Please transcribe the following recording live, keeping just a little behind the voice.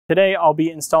Today I'll be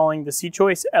installing the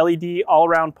Seachoice LED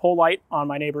All-Around Pole Light on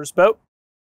my neighbor's boat.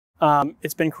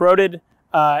 It's been corroded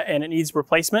and it needs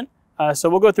replacement. So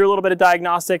we'll go through a little bit of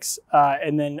diagnostics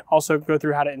and then also go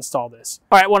through how to install this.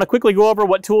 All right, I want to quickly go over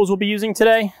what tools we'll be using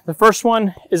today. The first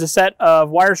one is a set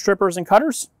of wire strippers and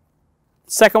cutters.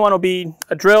 The second one will be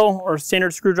a drill or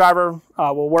standard screwdriver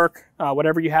will work.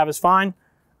 Whatever you have is fine.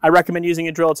 I recommend using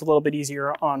a drill. It's a little bit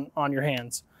easier on your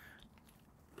hands.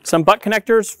 Some butt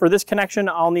connectors. For this connection,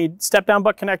 I'll need step-down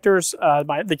butt connectors.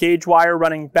 The gauge wire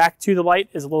running back to the light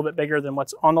is a little bit bigger than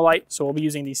what's on the light, so we'll be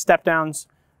using these step-downs.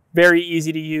 Very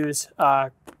easy to use,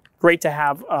 great to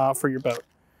have for your boat.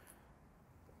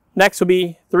 Next will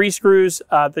be 3 screws.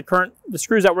 The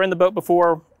screws that were in the boat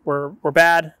before were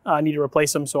bad. I need to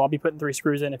replace them, so I'll be putting 3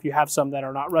 screws in. If you have some that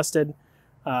are not rusted,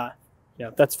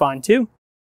 that's fine too.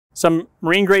 Some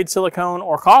marine-grade silicone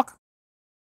or caulk.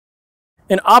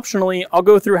 And optionally, I'll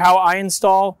go through how I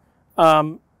install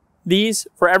these.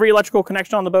 For every electrical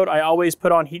connection on the boat, I always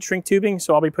put on heat shrink tubing,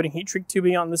 so I'll be putting heat shrink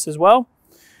tubing on this as well.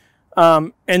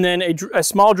 And then a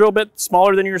small drill bit,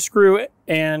 smaller than your screw,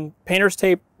 and painter's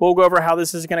tape. We'll go over how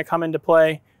this is going to come into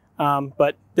play,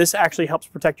 but this actually helps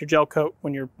protect your gel coat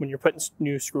when you're putting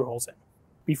new screw holes in.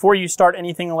 Before you start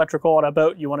anything electrical on a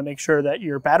boat, you want to make sure that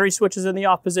your battery switch is in the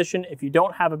off position. If you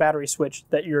don't have a battery switch,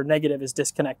 that your negative is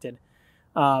disconnected.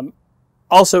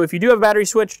 Also, if you do have a battery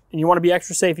switch and you want to be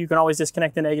extra safe, you can always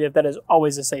disconnect the negative. That is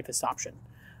always the safest option.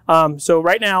 So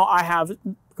right now I have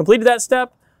completed that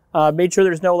step, made sure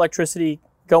there's no electricity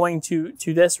going to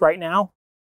this right now.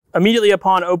 Immediately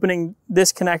upon opening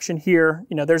this connection here,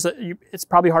 it's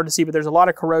probably hard to see, but there's a lot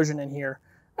of corrosion in here.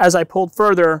 As I pulled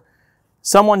further,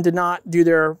 someone did not do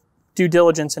their due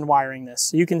diligence in wiring this.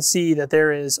 So you can see that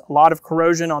there is a lot of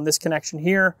corrosion on this connection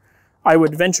here. I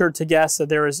would venture to guess that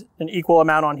there is an equal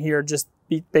amount on here just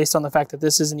based on the fact that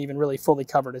this isn't even really fully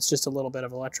covered. It's just a little bit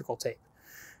of electrical tape.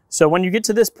 So when you get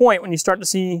to this point, when you start to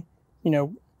see,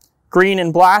 green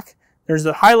and black, there's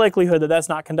a high likelihood that that's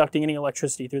not conducting any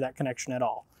electricity through that connection at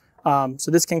all. So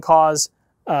this can cause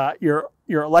your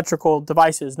electrical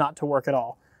devices not to work at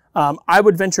all. I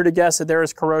would venture to guess that there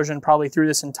is corrosion probably through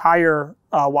this entire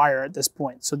wire at this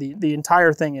point. So the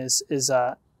entire thing needs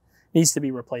to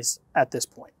be replaced at this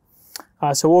point.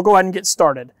 So we'll go ahead and get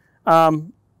started.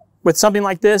 With something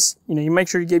like this, you make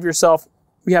sure you give yourself,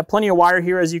 we have plenty of wire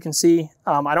here, as you can see.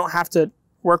 I don't have to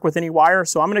work with any wire,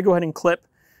 so I'm going to go ahead and clip,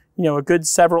 a good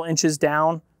several inches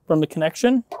down from the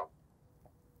connection.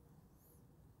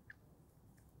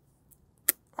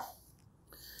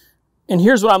 And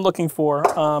here's what I'm looking for.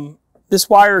 This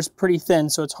wire is pretty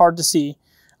thin, so it's hard to see.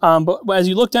 But as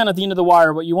you look down at the end of the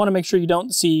wire, what you want to make sure you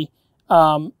don't see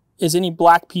is any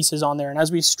black pieces on there. And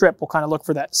as we strip, we'll kind of look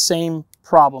for that same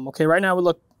problem. Okay, right now we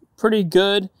look pretty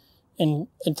good and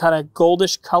kind of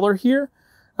goldish color here.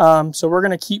 So we're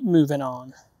going to keep moving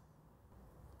on.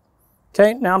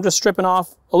 Okay, now I'm just stripping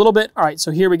off a little bit. All right,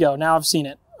 so here we go. Now I've seen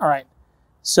it. All right,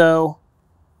 so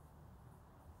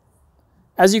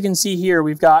as you can see here,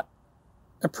 we've got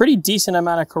a pretty decent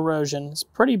amount of corrosion. It's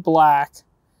pretty black.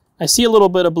 I see a little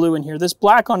bit of blue in here. This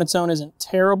black on its own isn't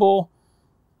terrible.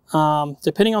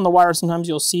 Depending on the wire, sometimes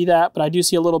you'll see that, but I do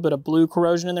see a little bit of blue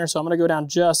corrosion in there, so I'm going to go down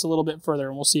just a little bit further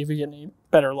and we'll see if we get any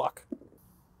better luck.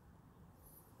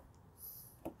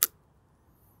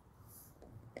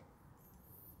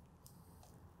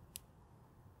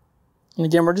 And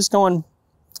again, we're just going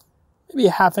maybe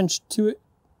a half inch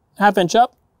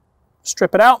up,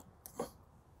 strip it out.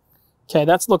 Okay,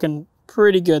 that's looking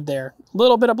pretty good there. A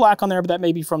little bit of black on there, but that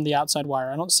may be from the outside wire.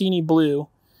 I don't see any blue.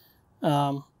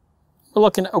 We're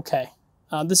looking okay.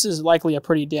 This is likely a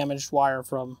pretty damaged wire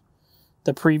from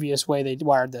the previous way they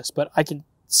wired this, but I can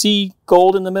see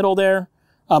gold in the middle there.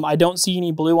 I don't see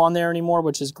any blue on there anymore,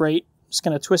 which is great. I'm just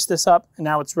going to twist this up, and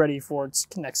now it's ready for its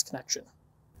next connection.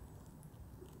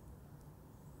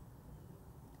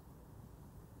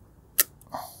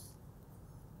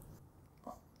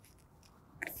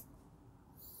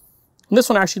 And this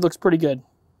one actually looks pretty good.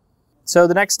 So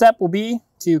the next step will be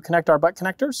to connect our butt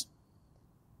connectors.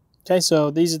 Okay, so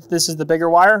this is the bigger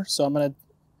wire, so I'm going to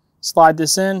slide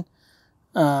this in.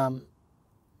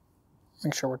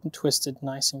 Make sure we're twisted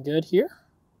nice and good here.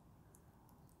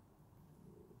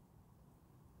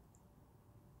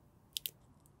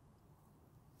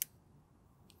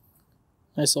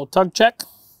 Nice little tug check.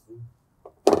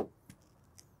 And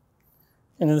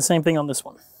then the same thing on this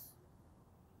one.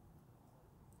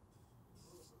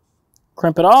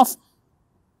 Crimp it off.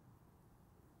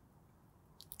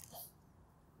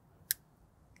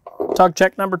 Tug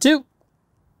check number 2.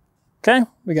 Okay,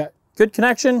 we got good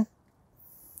connection.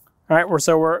 All right,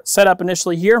 so we're set up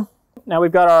initially here. Now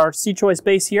we've got our Seachoice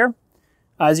base here.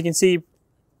 As you can see,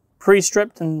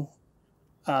 pre-stripped and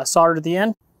soldered at the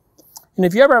end. And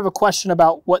if you ever have a question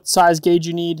about what size gauge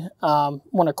you need,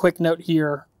 want a quick note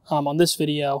here on this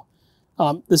video.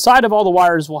 The side of all the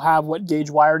wires will have what gauge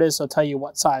wire it is, so I'll tell you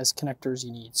what size connectors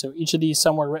you need. So each of these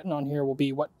somewhere written on here will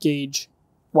be what gauge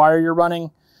wire you're running,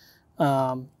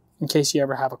 in case you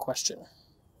ever have a question.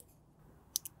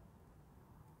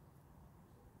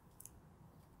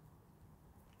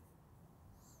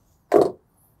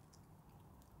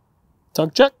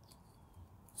 Tug check.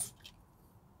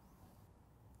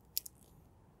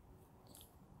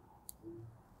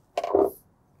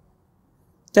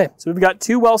 Okay, so we've got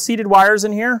two well-seated wires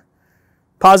in here,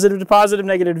 positive to positive,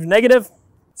 negative to negative.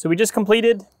 So we just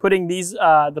completed putting these,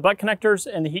 the butt connectors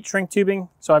and the heat shrink tubing.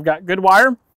 So I've got good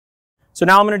wire. So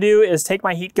now what I'm gonna do is take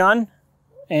my heat gun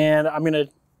and I'm gonna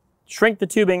shrink the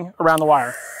tubing around the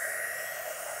wire.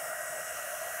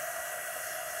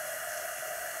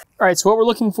 All right, so what we're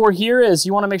looking for here is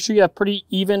you wanna make sure you have pretty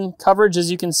even coverage.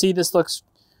 As you can see, this looks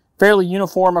fairly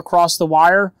uniform across the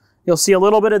wire. You'll see a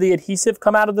little bit of the adhesive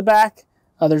come out of the back.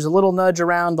 There's a little nudge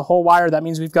around the whole wire. That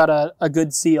means we've got a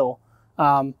good seal.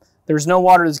 There's no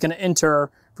water that's gonna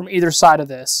enter from either side of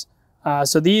this.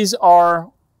 So these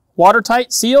are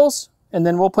watertight seals, and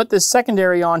then we'll put this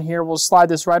secondary on here. We'll slide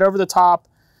this right over the top.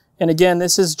 And again,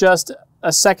 this is just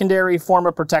a secondary form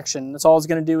of protection. That's all it's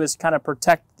gonna do is kind of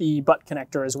protect the butt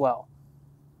connector as well.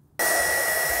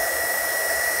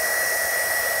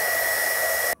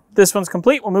 This one's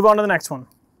complete. We'll move on to the next one.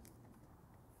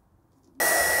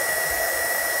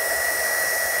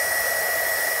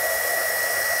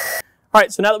 All right,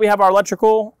 so now that we have our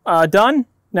electrical done,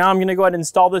 now I'm gonna go ahead and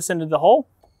install this into the hole.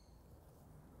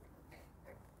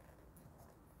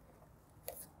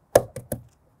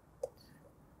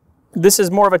 This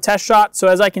is more of a test shot. So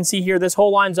as I can see here, this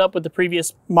hole lines up with the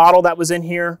previous model that was in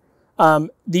here.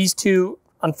 These two,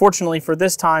 unfortunately for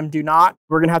this time, do not.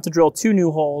 We're gonna have to drill 2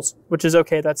 new holes, which is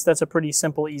okay. That's a pretty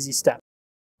simple, easy step.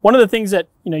 One of the things that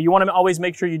you wanna always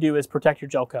make sure you do is protect your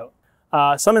gel coat.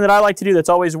 Something that I like to do that's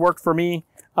always worked for me,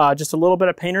 just a little bit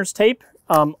of painter's tape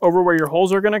over where your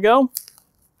holes are gonna go.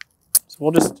 So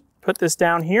we'll just put this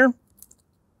down here.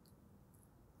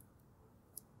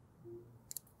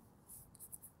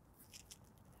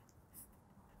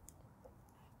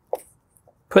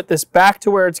 Put this back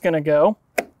to where it's gonna go.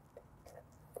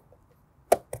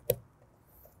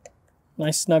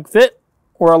 Nice snug fit.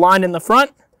 We're aligned in the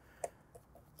front.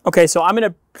 Okay, so I'm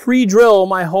gonna pre-drill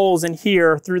my holes in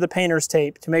here through the painter's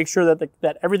tape to make sure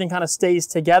that everything kind of stays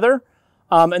together,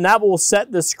 and that will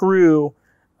set the screw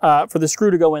for the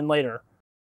screw to go in later.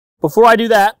 Before I do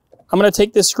that, I'm gonna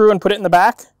take this screw and put it in the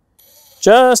back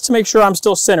just to make sure I'm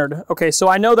still centered. Okay, so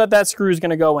I know that screw is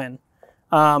gonna go in.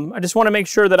 I just wanna make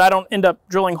sure that I don't end up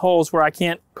drilling holes where I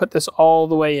can't put this all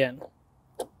the way in.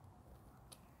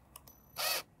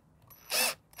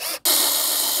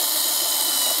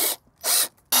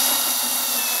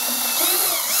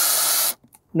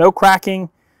 No cracking.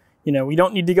 We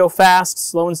don't need to go fast.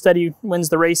 Slow and steady wins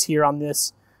the race here on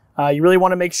this. You really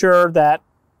want to make sure that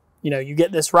you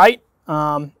get this right.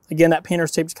 Again, that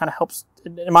painter's tape just kind of helps,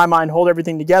 in my mind, hold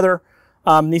everything together.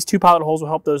 These 2 pilot holes will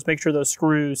help make sure those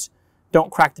screws don't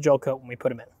crack the gel coat when we put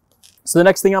them in. So the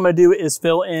next thing I'm going to do is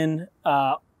fill in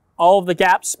all of the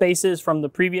gap spaces from the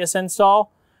previous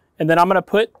install, and then I'm going to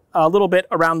put a little bit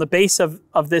around the base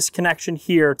of this connection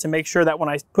here to make sure that when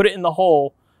I put it in the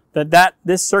hole,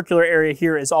 this circular area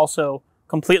here is also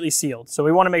completely sealed. So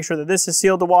we want to make sure that this is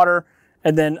sealed to water,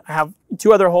 and then I have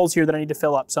 2 other holes here that I need to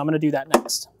fill up. So I'm going to do that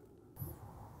next.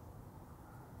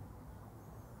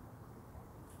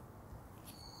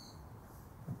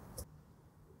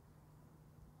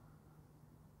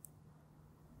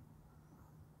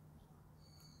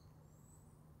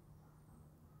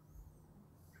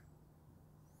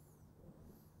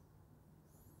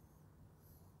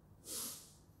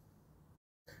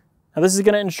 Now this is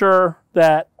going to ensure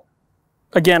that,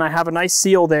 again, I have a nice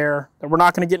seal there, that we're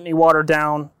not going to get any water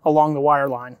down along the wire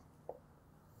line.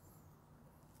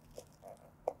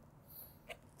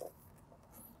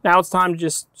 Now it's time to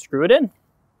just screw it in.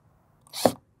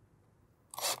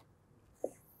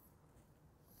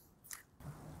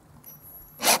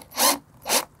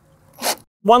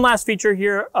 One last feature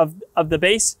here of the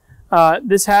base,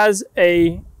 this has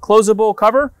a closable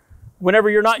cover. Whenever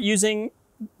you're not using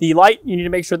the light, you need to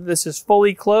make sure that this is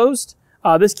fully closed.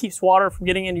 This keeps water from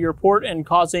getting into your port and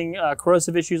causing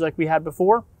corrosive issues like we had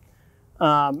before,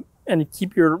 and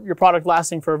keep your product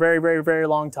lasting for a very, very, very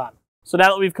long time. So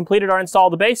now that we've completed our install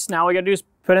of the base, now all we gotta do is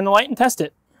put in the light and test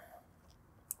it.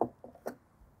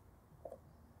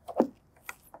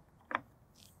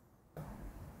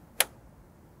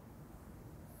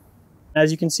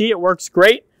 As you can see, it works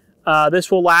great.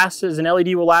 This will last, as an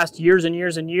LED will last years and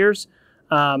years and years.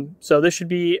 So this should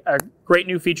be a great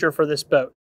new feature for this boat.